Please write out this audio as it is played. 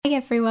Hey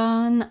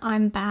everyone,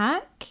 I'm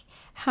back.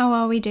 How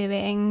are we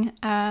doing?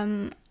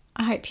 I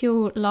hope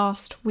your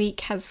last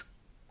week has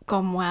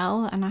gone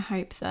well and I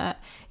hope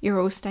that you're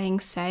all staying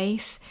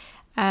safe.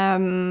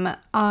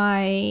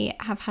 I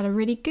have had a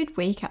really good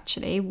week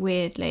actually,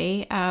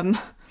 weirdly.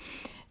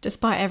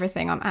 Despite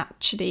everything, I'm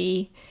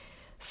actually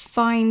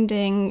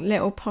finding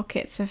little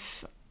pockets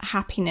of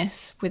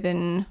happiness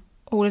within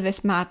all of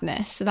this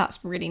madness, so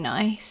that's really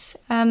nice.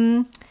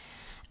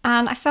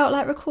 And I felt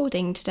like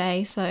recording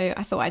today, so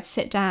I thought I'd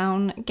sit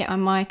down, get my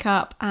mic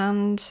up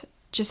and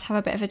just have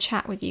a bit of a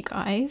chat with you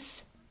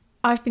guys.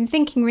 I've been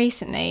thinking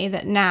recently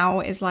that now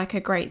is like a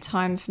great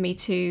time for me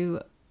to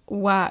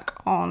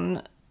work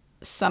on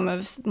some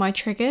of my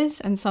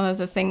triggers and some of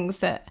the things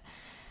that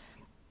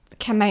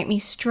can make me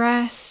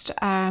stressed,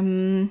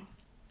 that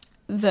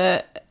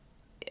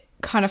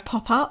kind of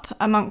pop up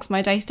amongst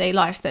my day-to-day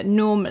life that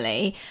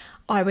normally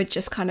I would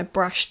just kind of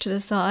brush to the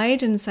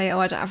side and say,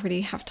 I don't really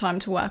have time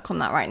to work on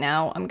that right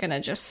now. I'm going to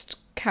just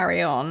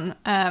carry on.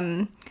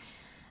 And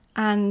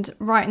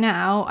right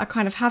now, I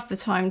kind of have the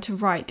time to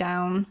write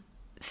down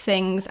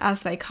things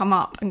as they come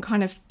up and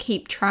kind of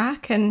keep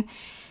track and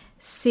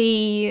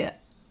see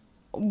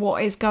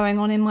what is going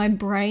on in my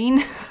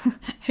brain.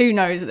 Who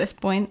knows at this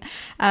point?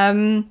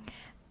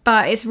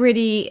 But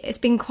it's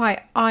been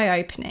quite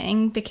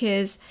eye-opening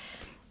because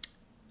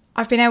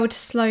I've been able to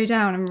slow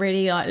down and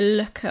really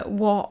look at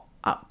what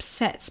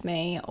upsets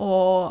me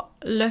or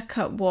look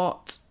at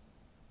what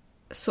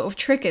sort of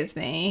triggers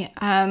me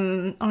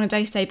on a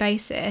day-to-day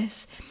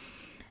basis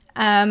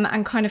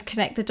and kind of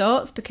connect the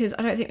dots, because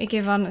I don't think we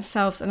give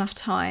ourselves enough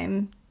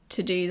time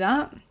to do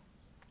that.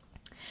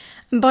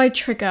 And by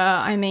trigger,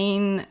 I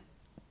mean,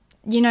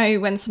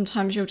 when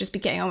sometimes you'll just be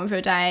getting on with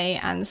your day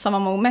and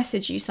someone will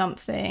message you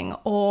something,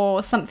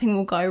 or something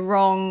will go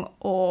wrong,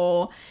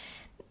 or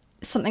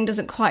something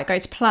doesn't quite go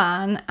to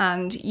plan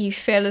and you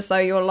feel as though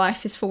your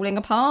life is falling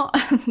apart.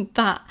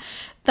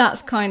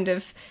 That's kind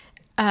of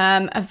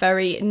a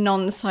very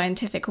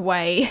non-scientific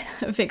way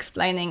of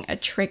explaining a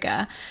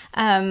trigger.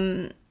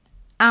 And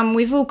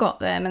we've all got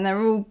them, and they're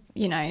all,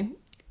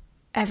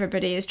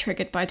 everybody is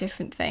triggered by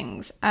different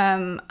things.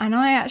 And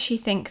I actually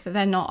think that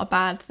they're not a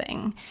bad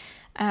thing,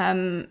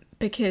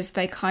 because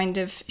they kind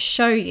of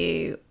show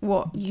you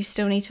what you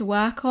still need to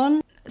work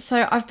on.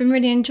 So I've been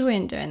really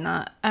enjoying doing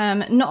that.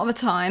 Not all the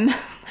time.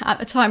 At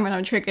the time when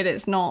I'm triggered,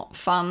 it's not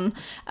fun.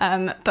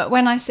 But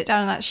when I sit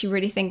down and actually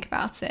really think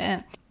about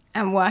it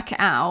and work it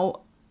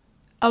out,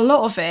 a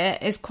lot of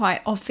it is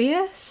quite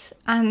obvious.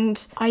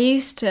 And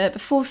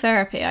before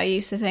therapy, I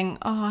used to think,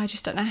 I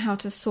just don't know how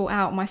to sort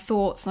out my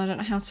thoughts, and I don't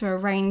know how to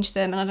arrange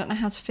them, and I don't know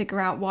how to figure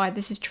out why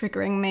this is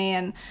triggering me.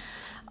 And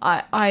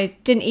I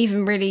didn't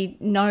even really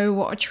know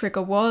what a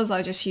trigger was.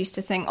 I just used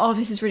to think,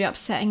 this is really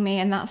upsetting me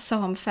and that's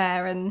so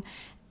unfair and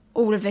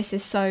all of this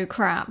is so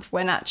crap,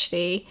 when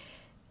actually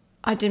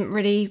I didn't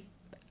really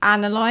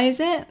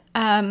analyse it.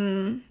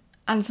 And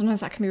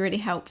sometimes that can be really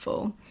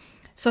helpful.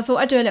 So I thought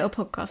I'd do a little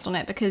podcast on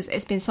it because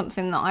it's been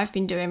something that I've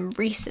been doing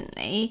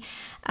recently.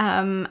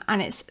 And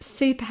it's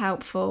super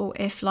helpful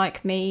if,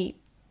 like me,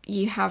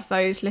 you have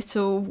those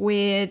little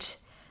weird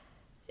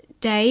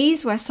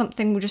days where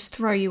something will just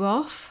throw you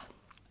off.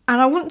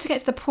 And I want to get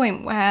to the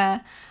point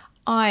where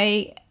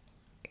I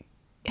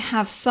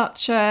have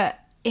such a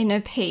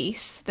inner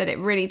peace that it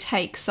really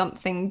takes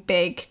something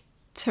big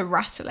to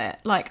rattle it.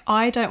 Like,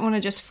 I don't want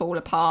to just fall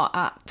apart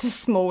at the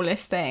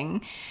smallest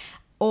thing,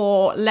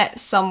 or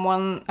let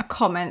a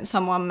comment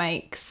someone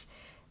makes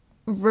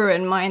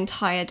ruin my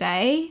entire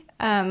day.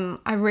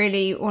 I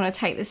really want to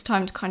take this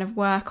time to kind of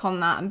work on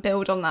that and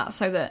build on that,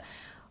 so that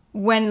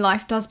when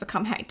life does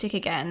become hectic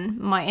again,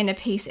 my inner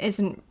peace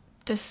isn't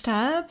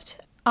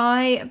disturbed.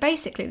 I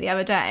basically the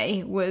other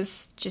day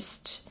was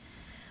just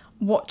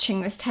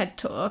watching this TED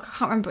talk. I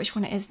can't remember which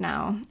one it is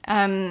now,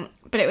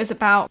 but it was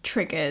about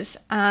triggers,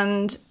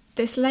 and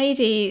this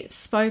lady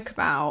spoke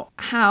about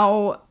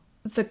how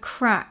the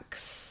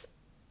cracks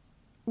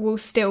will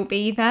still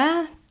be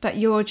there, but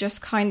you're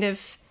just kind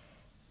of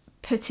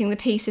putting the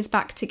pieces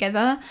back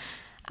together.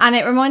 And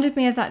it reminded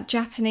me of that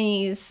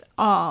Japanese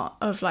art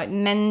of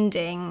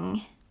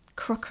mending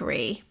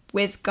crockery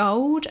with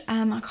gold. I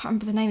can't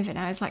remember the name of it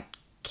now. It's like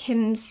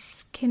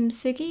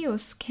Kintsugi or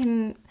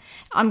Kim.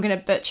 I'm going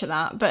to butcher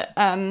that, but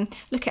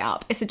look it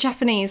up. It's a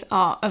Japanese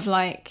art of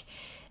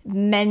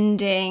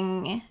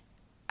mending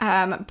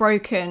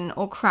broken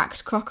or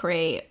cracked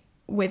crockery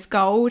with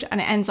gold, and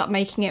it ends up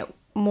making it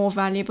more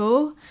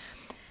valuable.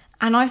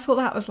 And I thought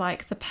that was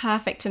the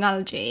perfect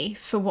analogy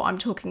for what I'm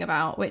talking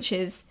about, which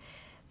is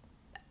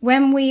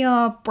when we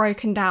are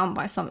broken down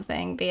by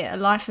something, be it a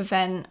life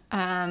event,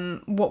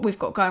 what we've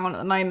got going on at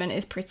the moment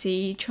is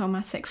pretty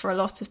traumatic for a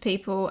lot of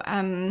people.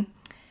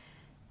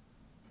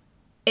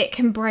 It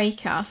can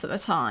break us at the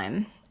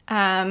time.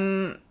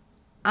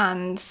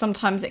 And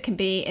sometimes it can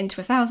be into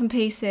 1,000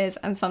 pieces,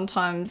 and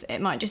sometimes it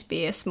might just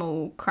be a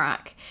small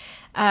crack.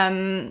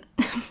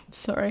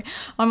 Sorry,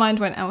 my mind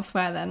went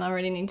elsewhere then. I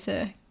really need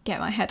to get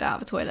my head out of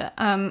the toilet.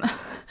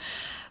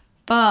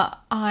 But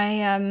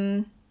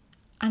I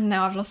And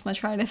now I've lost my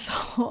train of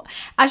thought.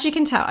 As you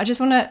can tell, I just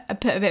want to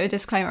put a bit of a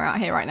disclaimer out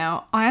here right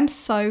now. I am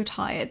so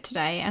tired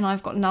today and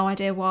I've got no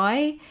idea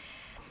why.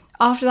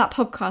 After that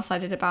podcast I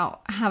did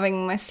about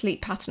having my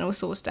sleep pattern all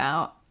sorted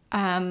out,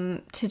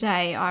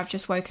 today I've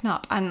just woken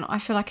up and I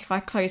feel like if I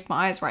closed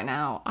my eyes right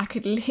now, I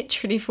could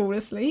literally fall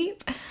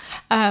asleep.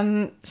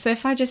 So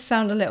if I just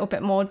sound a little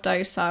bit more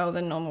docile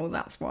than normal,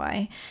 that's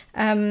why.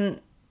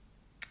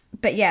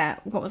 But yeah,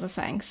 what was I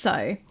saying?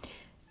 So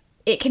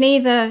it can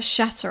either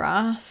shatter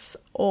us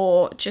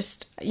or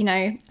just, you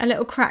know, a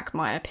little crack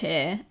might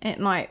appear. It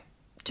might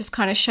just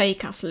kind of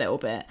shake us a little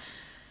bit.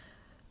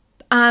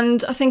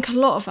 And I think a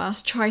lot of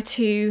us try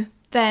to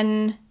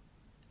then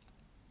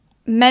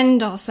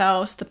mend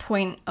ourselves to the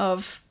point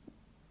of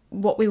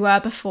what we were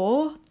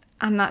before.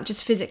 And that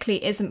just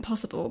physically isn't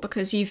possible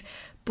because you've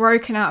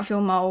broken out of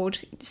your mould.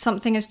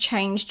 Something has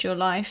changed your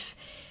life,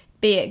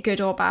 be it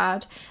good or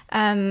bad,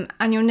 and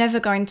you're never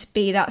going to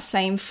be that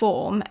same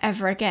form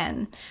ever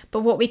again.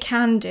 But what we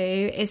can do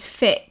is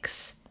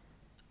fix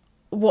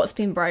what's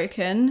been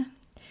broken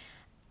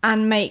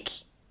and make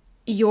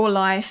your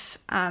life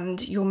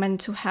and your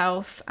mental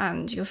health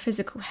and your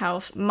physical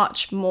health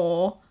much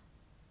more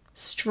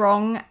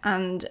strong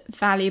and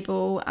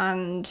valuable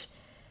and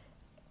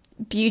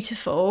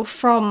beautiful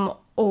from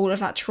all of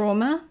that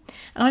trauma.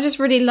 And I just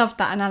really loved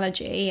that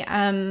analogy,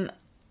 and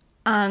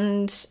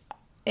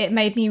it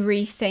made me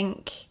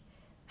rethink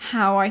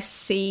how I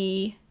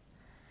see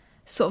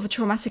sort of the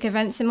traumatic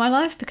events in my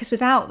life, because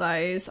without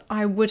those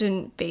I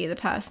wouldn't be the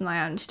person I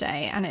am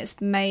today. And it's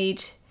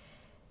made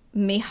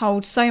me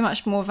hold so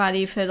much more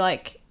value for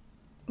like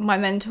my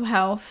mental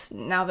health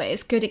now that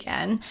it's good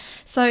again.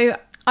 So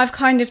I've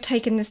kind of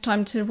taken this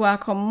time to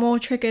work on more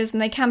triggers,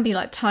 and they can be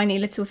like tiny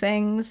little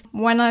things.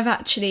 When I've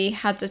actually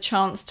had the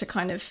chance to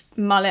kind of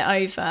mull it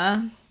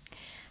over,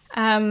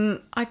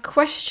 I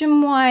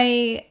question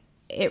why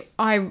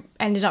I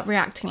ended up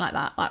reacting like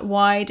that. Like,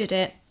 why did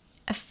it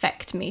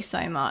affect me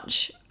so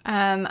much?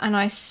 And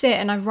I sit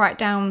and I write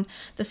down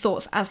the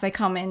thoughts as they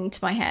come into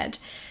my head.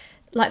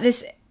 Like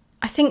this,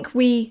 I think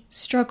we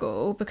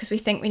struggle because we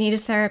think we need a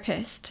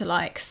therapist to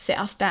like sit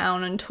us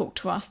down and talk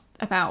to us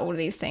about all of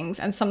these things.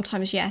 And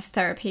sometimes, yes,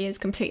 therapy is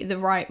completely the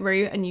right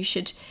route and you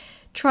should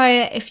try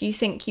it if you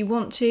think you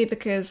want to,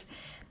 because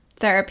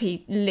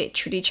therapy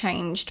literally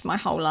changed my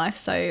whole life.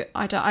 So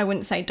I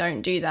wouldn't say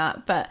don't do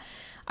that, but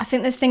I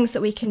think there's things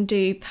that we can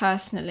do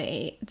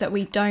personally that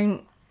we kind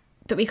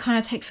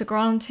of take for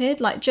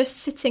granted, like just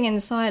sitting in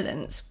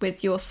silence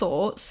with your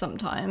thoughts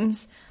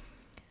sometimes.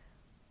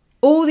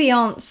 All the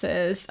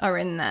answers are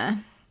in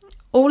there.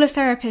 All a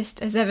therapist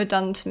has ever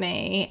done to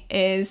me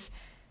is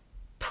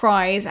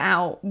prize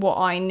out what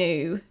I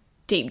knew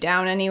deep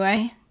down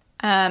anyway,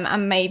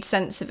 and made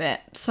sense of it.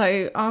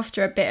 So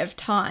after a bit of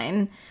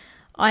time,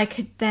 I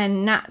could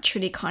then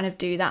naturally kind of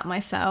do that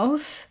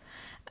myself.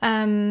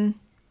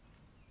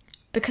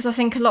 Because I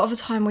think a lot of the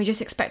time we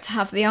just expect to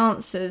have the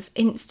answers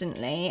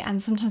instantly,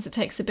 and sometimes it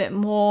takes a bit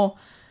more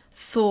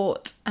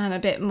thought and a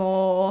bit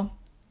more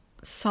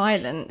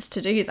silence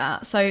to do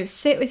that. So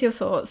sit with your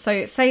thoughts.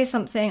 So say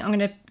something, I'm going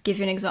to give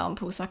you an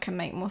example so I can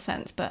make more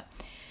sense, but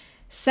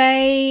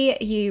say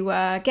you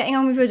were getting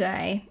on with your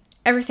day,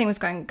 everything was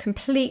going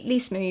completely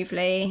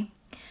smoothly,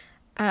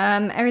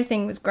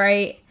 everything was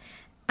great,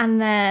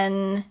 and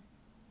then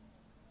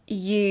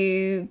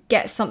you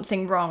get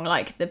something wrong,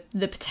 like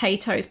the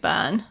potatoes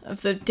burn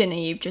of the dinner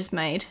you've just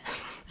made,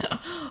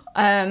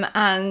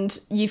 and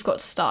you've got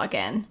to start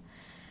again.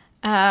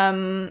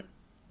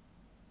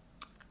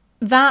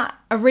 That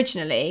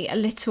originally, a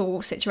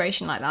little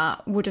situation like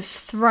that would have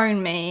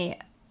thrown me,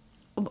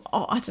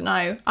 I don't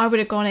know, I would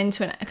have gone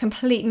into a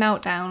complete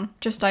meltdown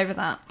just over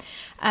that.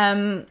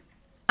 And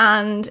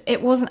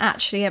it wasn't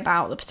actually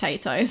about the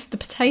potatoes. The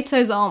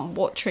potatoes aren't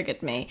what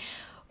triggered me.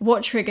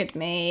 What triggered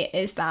me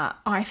is that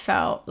I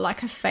felt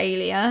like a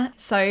failure.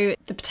 So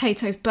the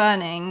potatoes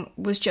burning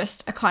was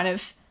just a kind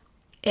of,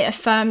 it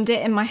affirmed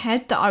it in my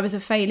head that I was a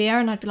failure,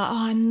 and I'd be like,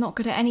 oh, I'm not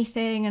good at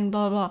anything and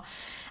blah, blah.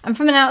 And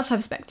from an outside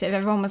perspective,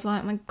 everyone was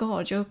like, oh my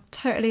God, you're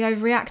totally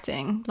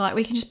overreacting. Like,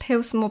 we can just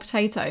peel some more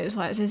potatoes.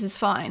 Like, this is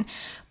fine.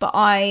 But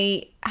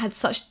I had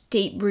such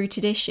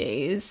deep-rooted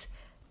issues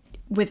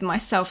with my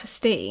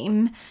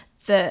self-esteem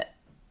that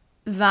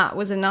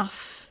was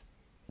enough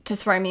to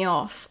throw me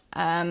off,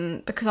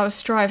 because I was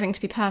striving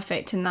to be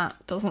perfect, and that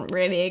doesn't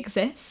really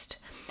exist.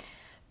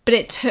 But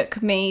it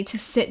took me to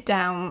sit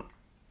down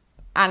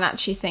and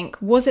actually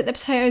think, was it the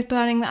potatoes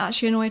burning that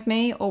actually annoyed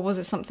me, or was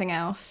it something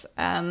else?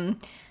 And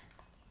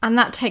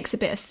that takes a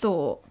bit of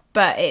thought,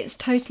 but it's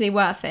totally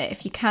worth it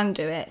if you can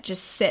do it.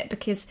 Just sit,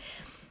 because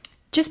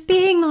just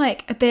being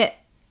like a bit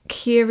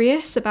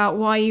curious about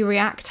why you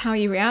react how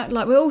you react,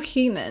 like, we're all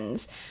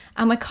humans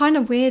and we're kind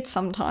of weird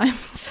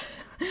sometimes.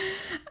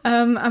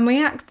 And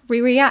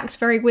we react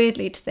very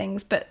weirdly to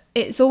things, but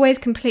it's always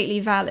completely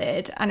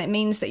valid, and it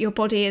means that your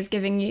body is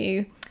giving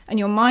you and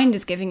your mind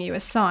is giving you a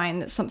sign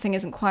that something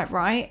isn't quite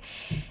right.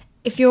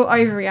 If you're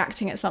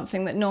overreacting at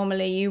something that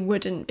normally you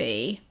wouldn't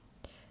be,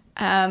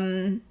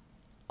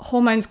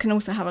 hormones can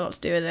also have a lot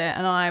to do with it,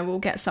 and I will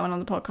get someone on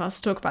the podcast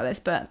to talk about this,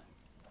 but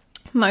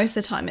most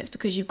of the time it's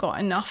because you've got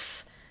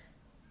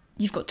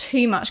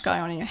too much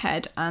going on in your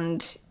head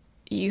and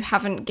you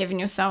haven't given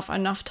yourself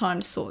enough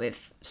time to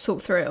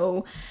sort through it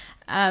all,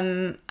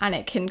 and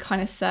it can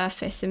kind of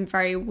surface in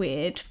very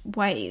weird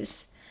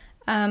ways.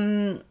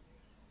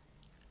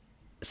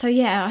 So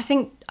yeah, I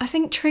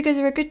think triggers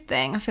are a good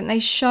thing. I think they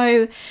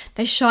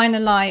shine a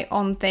light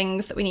on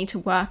things that we need to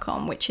work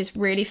on, which is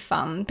really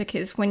fun,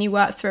 because when you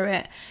work through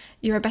it,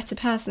 you're a better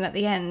person at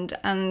the end,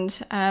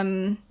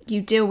 and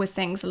you deal with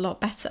things a lot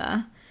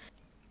better.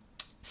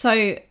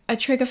 So a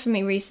trigger for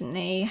me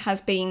recently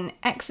has been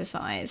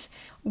exercise.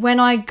 When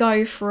I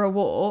go for a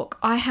walk,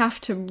 I have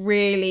to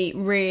really,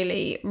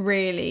 really,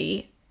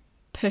 really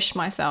push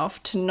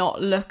myself to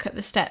not look at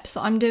the steps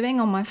that I'm doing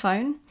on my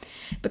phone,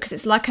 because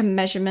it's like a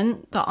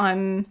measurement that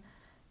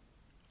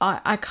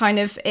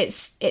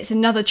it's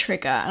another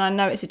trigger, and I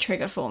know it's a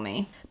trigger for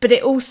me. But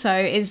it also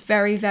is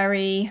very,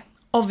 very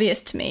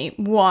obvious to me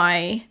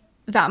why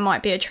that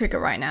might be a trigger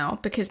right now,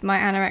 because my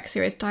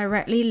anorexia is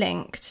directly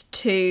linked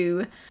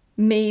to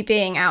me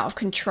being out of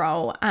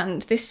control,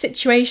 and this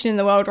situation in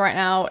the world right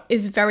now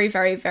is very,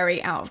 very,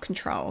 very out of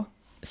control.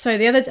 So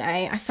the other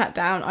day I sat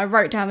down, I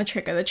wrote down the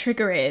trigger. The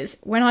trigger is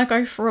when I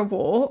go for a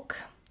walk,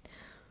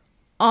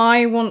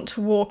 I want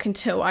to walk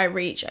until I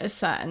reach a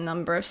certain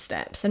number of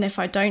steps. And if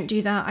I don't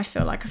do that, I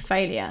feel like a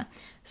failure.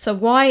 So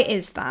why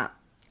is that?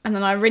 And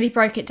then I really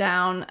broke it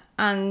down.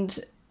 And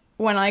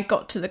when I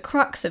got to the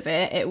crux of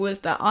it, it was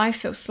that I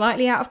feel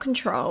slightly out of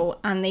control,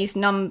 and these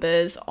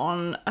numbers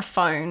on a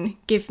phone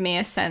give me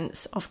a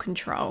sense of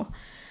control.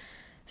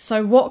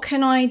 So what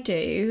can I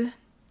do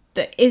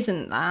that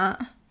isn't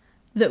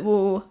that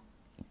will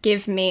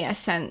give me a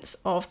sense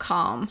of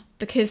calm?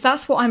 Because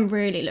that's what I'm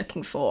really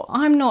looking for.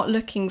 I'm not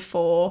looking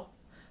for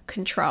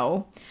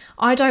control.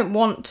 I don't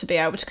want to be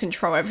able to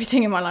control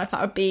everything in my life.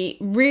 That would be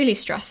really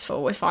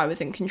stressful if I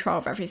was in control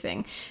of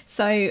everything.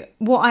 So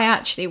what I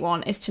actually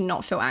want is to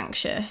not feel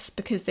anxious,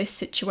 because this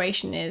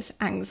situation is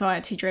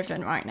anxiety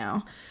driven right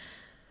now.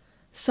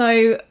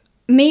 So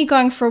me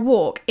going for a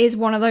walk is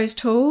one of those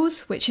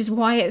tools, which is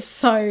why it's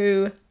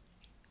so...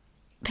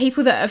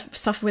 People that have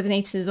suffered with an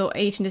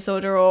eating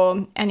disorder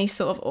or any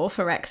sort of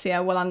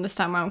orthorexia will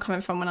understand where I'm coming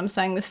from when I'm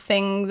saying the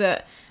thing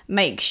that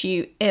makes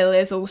you ill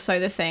is also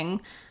the thing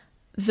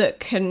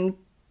that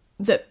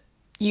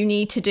you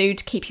need to do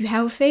to keep you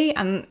healthy,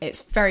 and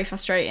it's very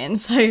frustrating.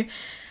 So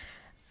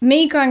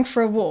me going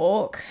for a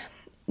walk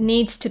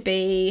needs to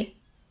be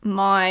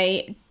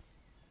my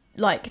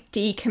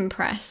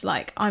decompress.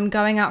 Like, I'm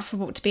going out for a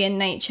walk to be in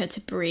nature, to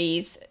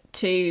breathe,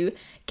 to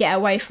get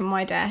away from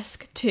my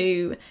desk,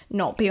 to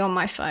not be on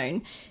my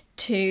phone,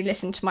 to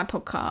listen to my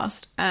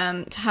podcast,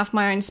 to have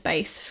my own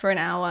space for an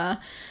hour.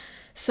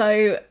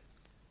 So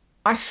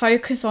I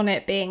focus on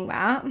it being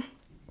that.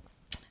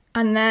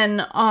 And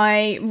then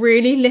I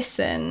really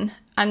listen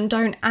and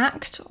don't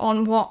act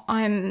on what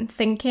I'm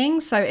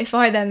thinking. So if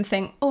I then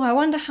think, oh, I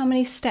wonder how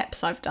many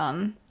steps I've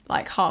done,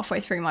 like halfway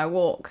through my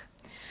walk,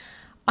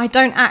 I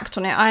don't act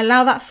on it. I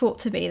allow that thought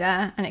to be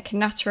there, and it can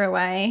natter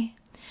away,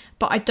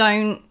 but I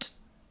don't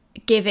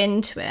give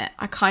in to it.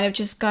 I kind of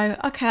just go,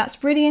 okay,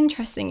 that's really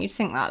interesting you'd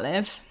think that,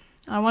 Liv.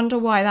 I wonder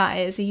why that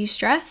is. Are you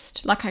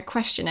stressed? Like, I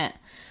question it.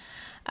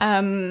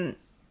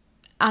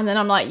 And then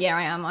I'm like, yeah,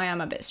 I am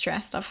a bit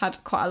stressed. I've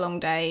had quite a long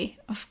day.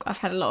 I've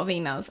had a lot of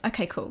emails.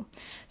 Okay, cool.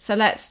 So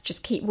let's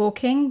just keep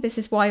walking. This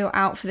is why you're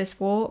out for this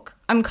walk.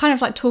 I'm kind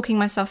of like talking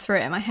myself through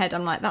it in my head.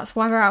 I'm like, that's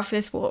why we're out for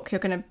this walk. You're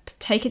going to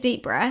take a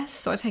deep breath.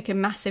 So I take a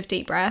massive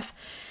deep breath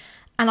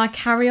and I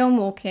carry on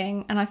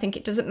walking. And I think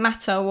it doesn't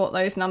matter what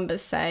those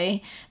numbers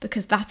say,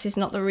 because that is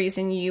not the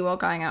reason you are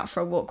going out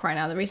for a walk right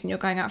now. The reason you're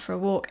going out for a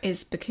walk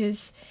is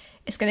because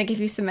it's going to give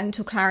you some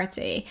mental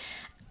clarity.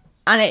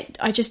 And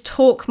I just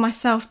talk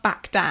myself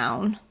back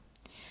down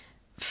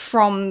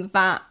from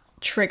that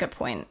trigger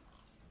point.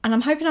 And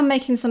I'm hoping I'm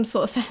making some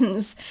sort of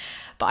sense.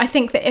 But I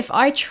think that if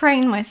I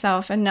train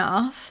myself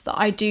enough that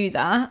I do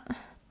that,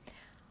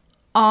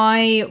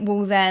 I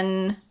will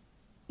then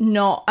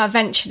not,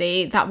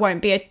 eventually that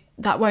won't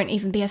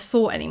even be a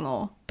thought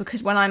anymore.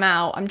 Because when I'm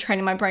out, I'm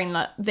training my brain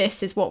like,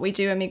 this is what we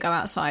do when we go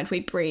outside.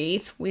 We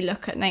breathe, we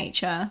look at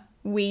nature,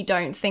 we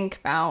don't think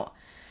about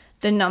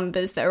the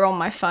numbers that are on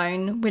my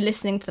phone. We're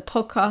listening to the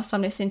podcast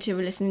I'm listening to,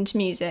 we're listening to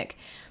music.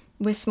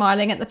 We're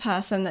smiling at the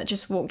person that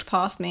just walked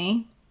past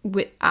me,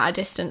 at a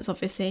distance,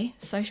 obviously,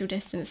 social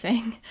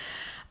distancing.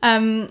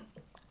 But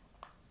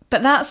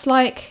that's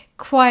like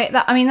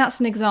that's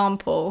an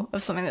example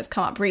of something that's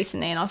come up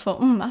recently, and I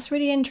thought, that's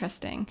really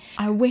interesting.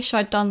 I wish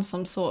I'd done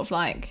some sort of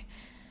like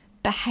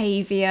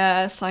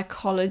behaviour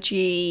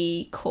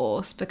psychology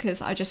course, because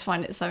I just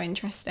find it so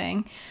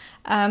interesting.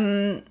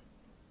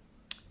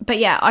 But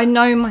yeah, I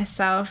know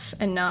myself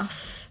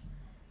enough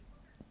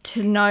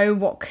to know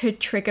what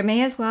could trigger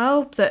me as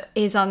well that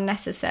is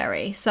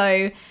unnecessary.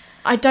 So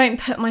I don't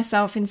put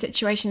myself in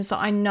situations that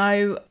I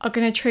know are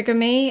going to trigger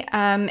me.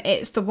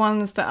 It's the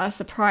ones that are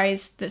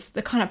surprised, that's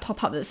the kind of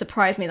pop-up that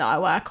surprise me that I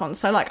work on.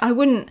 So like, I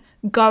wouldn't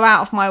go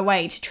out of my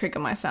way to trigger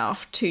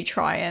myself to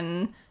try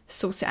and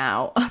sort it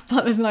out.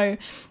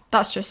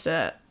 That's just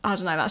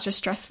that's just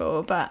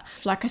stressful. But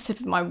like I said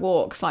with my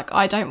walks, like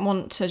I don't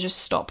want to just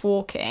stop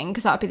walking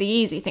because that would be the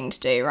easy thing to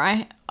do,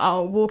 right?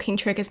 Oh, walking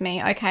triggers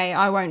me. Okay,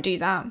 I won't do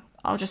that.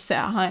 I'll just sit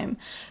at home.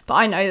 But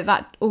I know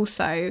that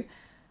also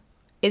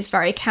is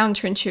very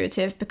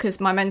counterintuitive because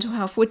my mental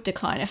health would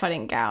decline if I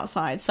didn't get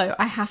outside. So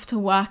I have to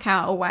work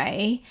out a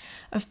way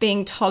of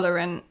being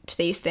tolerant to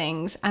these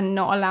things and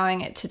not allowing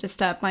it to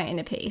disturb my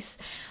inner peace.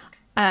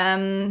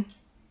 I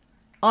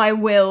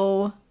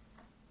will,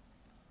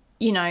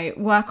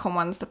 work on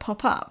ones that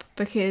pop up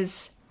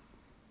because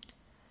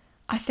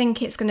I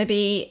think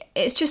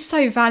it's just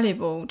so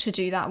valuable to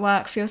do that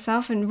work for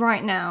yourself. And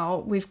right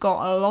now we've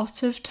got a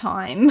lot of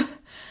time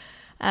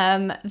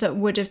that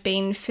would have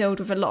been filled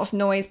with a lot of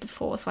noise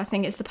before. So I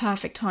think it's the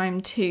perfect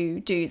time to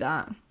do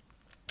that.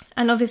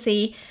 And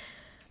obviously,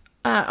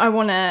 I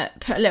want to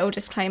put a little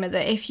disclaimer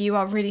that if you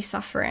are really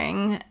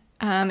suffering,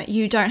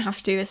 you don't have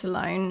to do this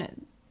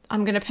alone.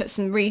 I'm going to put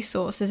some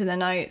resources in the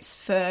notes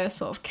for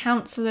sort of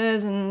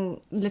counsellors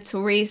and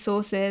little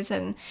resources.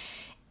 And,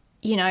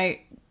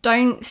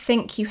 don't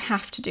think you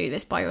have to do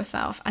this by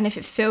yourself. And if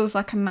it feels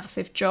like a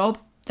massive job,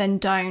 then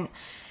don't.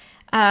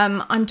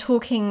 I'm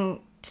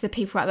talking to the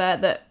people out there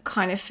that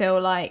kind of feel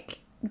like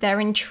they're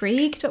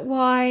intrigued at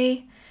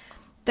why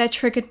they're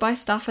triggered by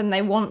stuff and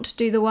they want to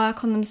do the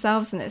work on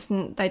themselves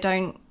and they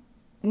don't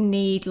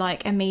need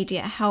like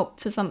immediate help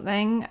for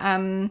something.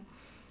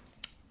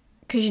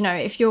 Because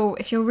if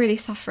you're really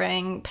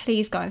suffering,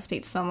 please go and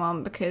speak to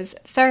someone, because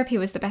therapy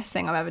was the best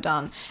thing I've ever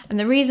done. And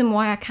the reason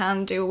why I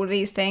can do all of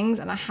these things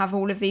and I have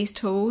all of these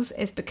tools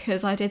is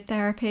because I did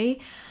therapy.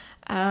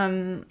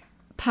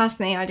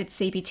 Personally, I did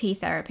CBT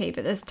therapy,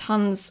 but there's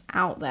tons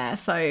out there.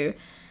 So,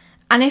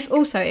 and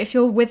if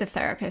you're with a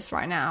therapist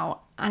right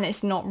now and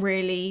it's not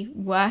really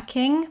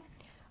working,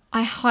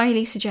 I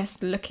highly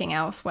suggest looking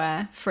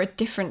elsewhere for a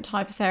different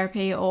type of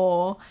therapy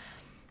or,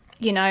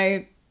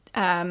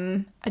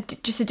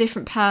 just a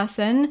different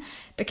person,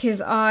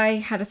 because I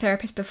had a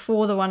therapist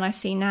before the one I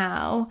see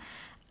now,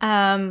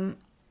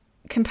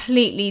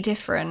 completely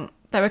different.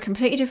 They were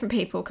completely different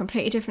people,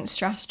 completely different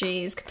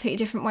strategies, completely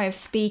different way of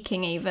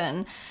speaking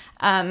even,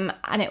 and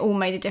it all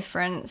made a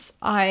difference.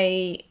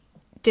 I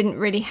didn't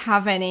really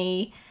have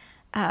any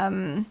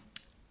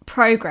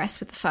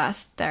progress with the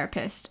first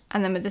therapist,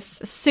 and then with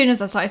this, as soon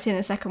as I started seeing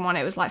the second one,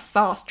 it was like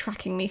fast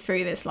tracking me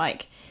through this.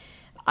 Like,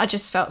 I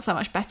just felt so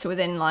much better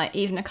within like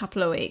even a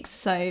couple of weeks.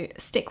 So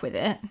stick with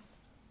it.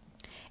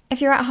 If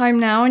you're at home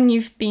now and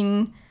you've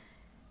been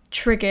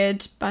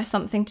triggered by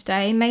something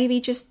today, maybe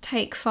just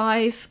take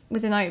 5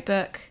 with a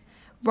notebook,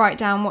 write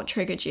down what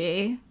triggered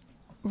you,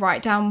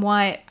 write down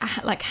why,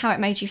 like how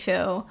it made you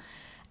feel,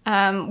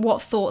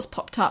 what thoughts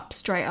popped up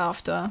straight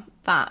after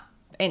that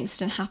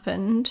incident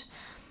happened.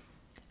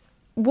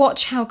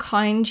 Watch how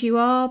kind you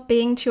are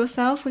being to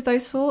yourself with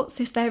those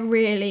thoughts. If they're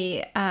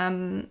really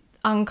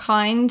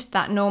unkind,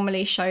 that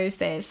normally shows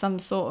there's some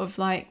sort of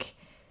like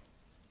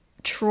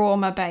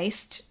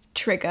trauma-based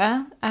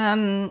trigger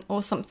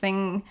or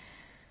something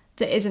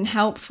that isn't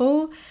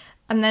helpful.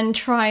 And then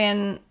try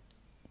and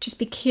just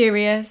be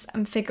curious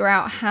and figure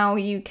out how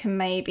you can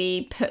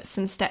maybe put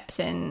some steps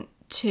in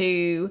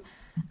to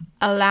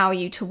allow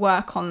you to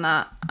work on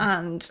that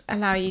and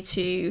allow you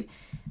to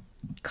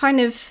kind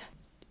of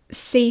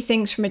see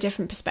things from a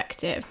different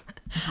perspective.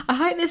 I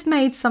hope this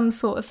made some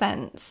sort of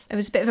sense. It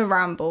was a bit of a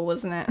ramble,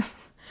 wasn't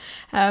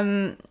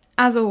it?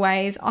 As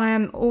always, I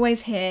am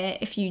always here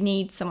if you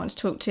need someone to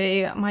talk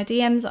to. My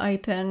DM's are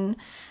open.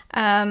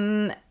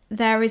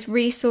 There is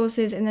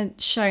resources in the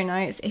show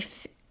notes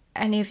if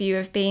any of you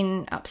have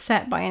been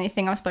upset by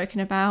anything I've spoken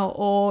about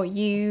or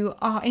you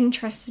are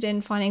interested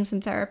in finding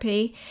some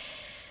therapy.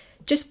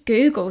 Just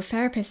Google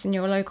therapists in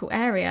your local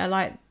area.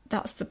 Like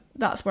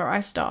that's where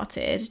I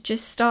started.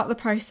 Just start the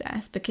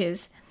process,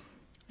 because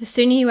the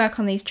sooner you work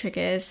on these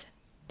triggers,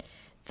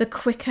 the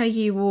quicker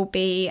you will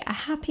be a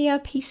happier,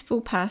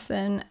 peaceful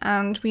person,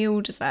 and we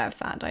all deserve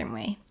that, don't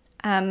we?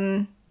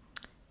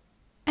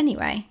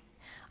 Anyway,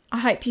 I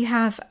hope you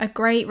have a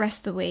great rest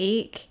of the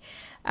week.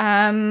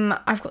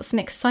 I've got some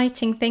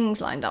exciting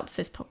things lined up for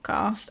this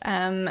podcast,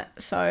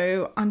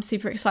 so I'm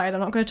super excited. I'm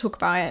not going to talk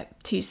about it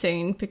too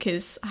soon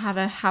because I have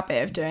a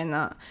habit of doing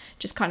that,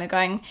 just kind of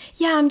going,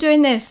 yeah, I'm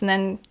doing this, and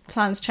then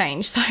plans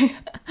change, so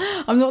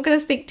I'm not going to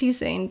speak too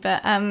soon,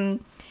 but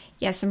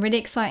yeah, some really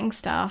exciting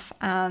stuff,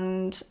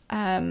 and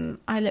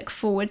I look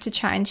forward to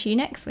chatting to you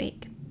next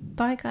week.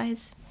 Bye,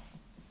 guys.